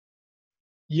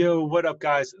Yo, what up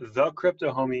guys? The Crypto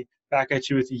Homie back at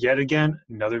you with yet again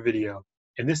another video.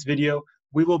 In this video,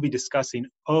 we will be discussing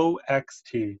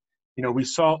OXT. We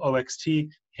saw OXT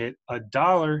hit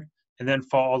 $1 and then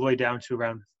fall all the way down to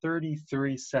around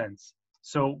 33 cents.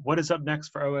 So what is up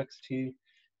next for OXT?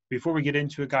 Before we get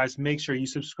into it, guys, make sure you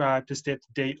subscribe to stay up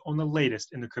to date on the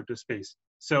latest in the crypto space.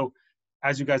 So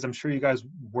as you guys, I'm sure you guys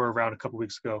were around a couple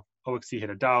weeks ago, OXT hit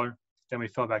 $1, then we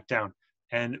fell back down.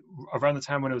 And around the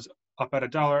time when it was up at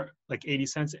 $1, like 80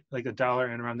 cents, like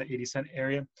 $1 and around the 80-cent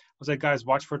area, I was like, guys,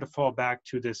 watch for it to fall back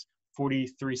to this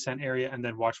 43-cent area and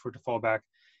then watch for it to fall back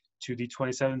to the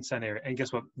 27-cent area. And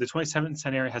guess what? The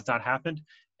 27-cent area has not happened.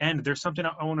 And there's something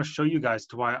I want to show you guys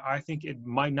to why I think it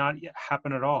might not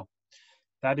happen at all.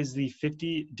 That is the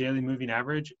 50 daily moving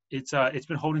average. It's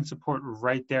been holding support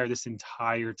right there this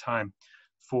entire time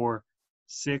for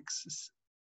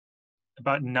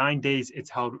about 9 days. It's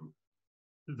held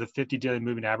the 50 daily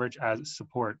moving average as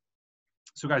support.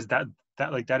 So guys, that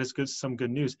is good, some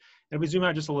good news. And if we zoom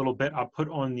out just a little bit, I'll put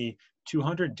on the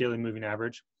 200 daily moving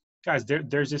average. Guys,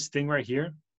 there's this thing right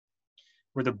here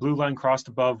where the blue line crossed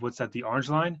above what's at the orange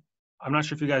line. I'm not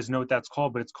sure if you guys know what that's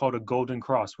called, but it's called a golden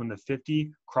cross. When the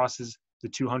 50 crosses the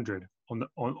 200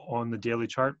 on the daily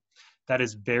chart, that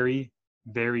is very,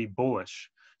 very bullish.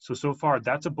 So far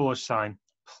that's a bullish sign.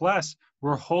 Plus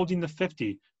we're holding the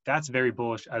 50. That's very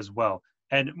bullish as well.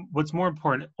 And what's more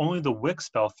important, only the wicks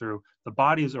fell through. The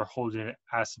bodies are holding it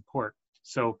as support.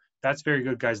 So that's very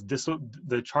good, guys.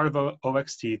 The chart of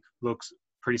OXT looks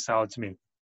pretty solid to me.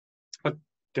 But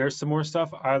there's some more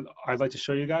stuff I'd like to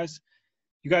show you guys.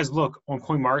 You guys look on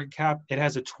CoinMarketcap, it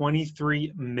has a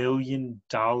 $23 million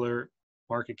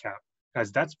market cap.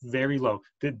 Guys, that's very low.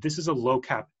 This is a low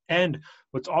cap. And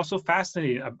what's also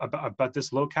fascinating about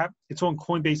this low cap, it's on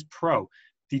Coinbase Pro.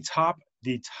 The top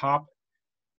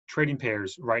trading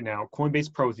pairs right now: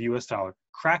 Coinbase Pro with the US dollar,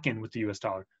 Kraken with the US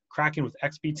dollar, Kraken with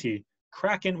XBT,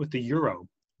 Kraken with the euro.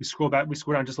 We scroll down just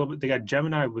a little bit. They got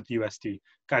Gemini with USD.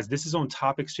 Guys, this is on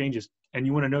top exchanges. And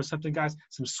you want to know something, guys?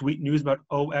 Some sweet news about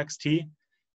OXT?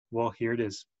 Well, here it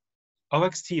is.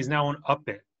 OXT is now on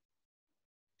Upbit. It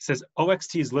says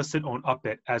OXT is listed on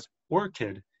Upbit as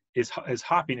Orchid is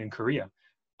hopping in Korea.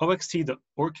 OXT, the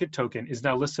Orchid token, is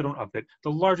now listed on Upbit,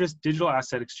 the largest digital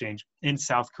asset exchange in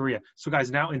South Korea. So guys,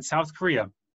 now in South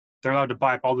Korea, they're allowed to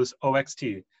buy up all this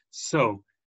OXT. So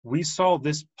we saw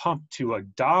this pump to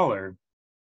 $1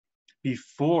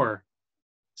 before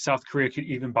South Korea could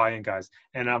even buy in, guys.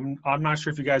 And I'm not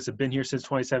sure if you guys have been here since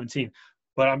 2017,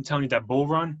 but I'm telling you that bull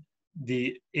run,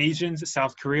 the Asians,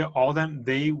 South Korea, all of them,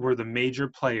 they were the major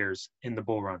players in the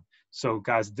bull run. So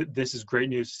guys, this is great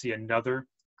news to see another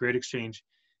great exchange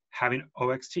having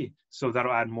OXT. So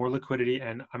that'll add more liquidity.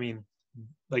 And I mean,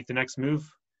 like the next move,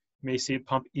 you may see it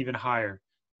pump even higher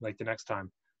like the next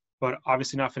time. But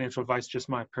obviously not financial advice, just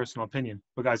my personal opinion.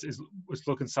 But guys, it's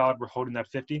looking solid. We're holding that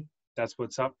 50. That's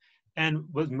what's up. And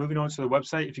moving on to the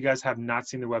website, if you guys have not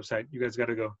seen the website, you guys got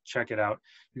to go check it out.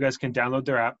 You guys can download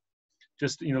their app.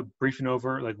 Just, briefing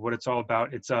over like what it's all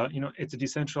about. It's it's a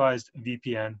decentralized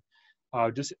VPN.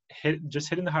 Just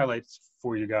hitting the highlights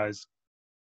for you guys.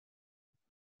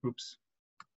 Oops.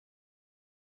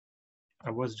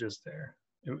 I was just there.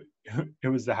 It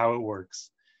was how it works.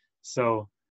 So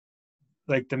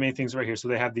like the main things right here. So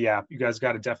they have the app. You guys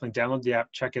got to definitely download the app,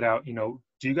 check it out. Do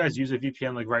you guys use a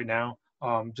VPN like right now?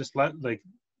 Just let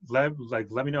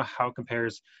me know how it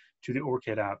compares to the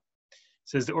Orchid app. It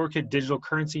says the Orchid digital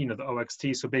currency, the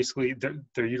OXT. So basically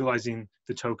they're utilizing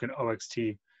the token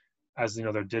OXT as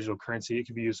their digital currency. It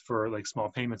can be used for like small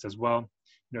payments as well.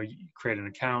 You create an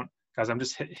account. Guys, I'm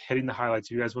just hitting the highlights.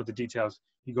 If you guys want the details,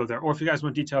 you go there. Or if you guys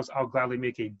want details, I'll gladly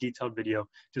make a detailed video.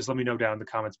 Just let me know down in the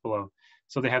comments below.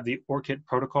 So they have the Orchid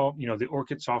protocol. The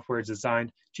Orchid software is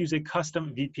designed to use a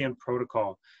custom VPN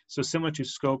protocol. So similar to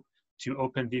Scope, to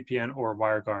OpenVPN or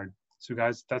WireGuard. So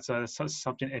guys, that's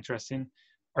something interesting.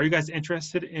 Are you guys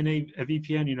interested in a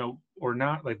VPN, or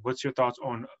not? Like, what's your thoughts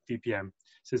on VPN? It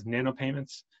says nano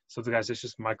payments. So guys, it's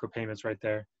just micro payments right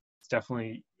there. It's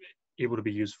definitely able to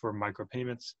be used for micro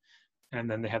payments. And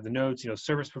then they have the nodes,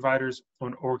 service providers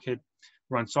on Orchid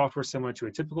run software similar to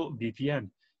a typical VPN.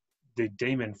 The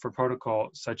daemon for protocol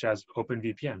such as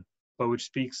OpenVPN, but which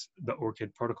speaks the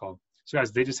Orchid protocol. So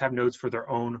guys, they just have nodes for their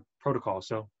own protocol.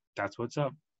 So that's what's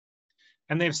up.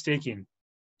 And they have staking.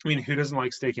 I mean, who doesn't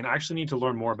like staking? I actually need to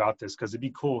learn more about this because it'd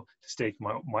be cool to stake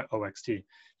my OXT.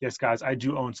 Yes, guys, I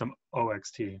do own some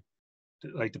OXT.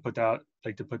 Like to put that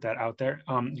out there.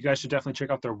 You guys should definitely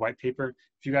check out their white paper.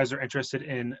 If you guys are interested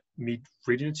in me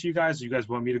reading it to you guys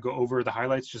want me to go over the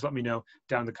highlights, just let me know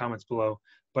down in the comments below.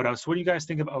 But so what do you guys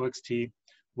think of OXT?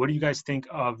 What do you guys think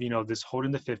of, this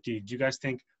holding the 50? Do you guys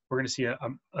think we're going to see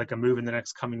like a move in the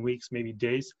next coming weeks, maybe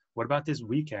days? What about this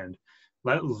weekend?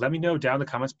 Let me know down in the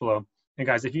comments below. And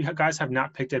guys, if you guys have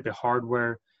not picked up a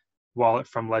hardware wallet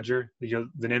from Ledger, the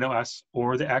Nano S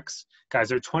or the X, guys,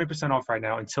 they're 20% off right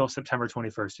now until September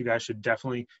 21st. You guys should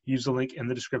definitely use the link in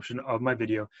the description of my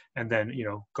video, and then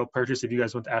go purchase if you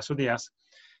guys want the S or the S.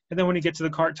 And then when you get to the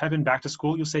cart, type in back to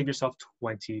school, you'll save yourself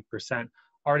 20%.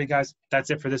 Alrighty guys, that's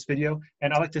it for this video.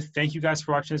 And I'd like to thank you guys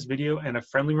for watching this video, and a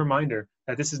friendly reminder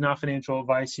that this is not financial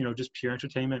advice, just pure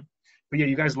entertainment. But yeah,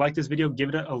 you guys like this video, give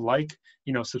it a like,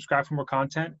 subscribe for more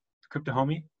content. The Crypto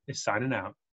Homie is signing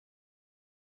out.